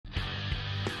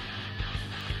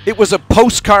It was a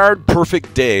postcard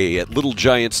perfect day at Little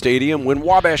Giant Stadium when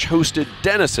Wabash hosted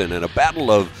Denison in a battle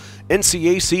of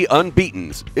NCAC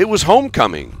unbeatens. It was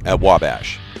homecoming at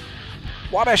Wabash.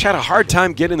 Wabash had a hard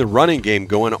time getting the running game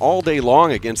going all day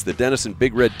long against the Denison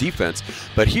Big Red defense,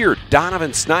 but here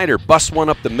Donovan Snyder busts one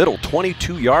up the middle,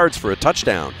 22 yards for a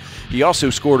touchdown. He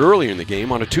also scored earlier in the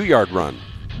game on a 2-yard run.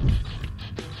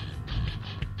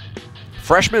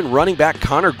 Freshman running back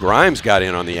Connor Grimes got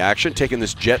in on the action, taking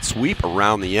this jet sweep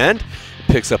around the end.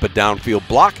 Picks up a downfield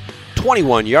block,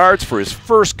 21 yards for his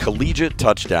first collegiate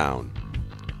touchdown.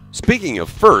 Speaking of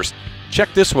first,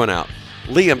 check this one out.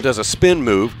 Liam does a spin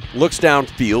move, looks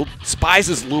downfield, spies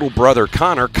his little brother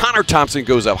Connor. Connor Thompson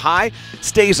goes up high,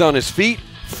 stays on his feet,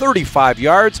 35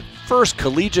 yards, first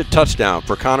collegiate touchdown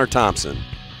for Connor Thompson.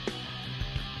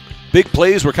 Big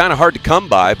plays were kind of hard to come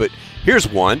by, but here's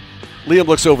one. Liam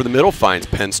looks over the middle, finds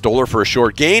Penn Stoller for a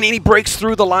short gain, and he breaks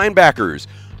through the linebackers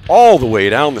all the way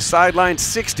down the sideline,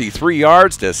 63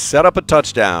 yards to set up a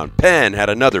touchdown. Penn had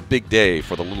another big day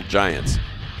for the Little Giants.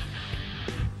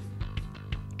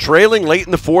 Trailing late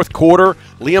in the fourth quarter,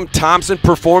 Liam Thompson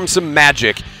performed some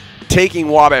magic, taking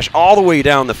Wabash all the way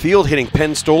down the field, hitting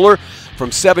Penn Stoller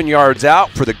from 7 yards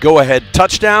out for the go-ahead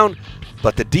touchdown,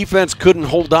 but the defense couldn't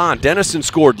hold on. Denison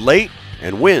scored late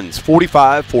and wins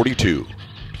 45-42.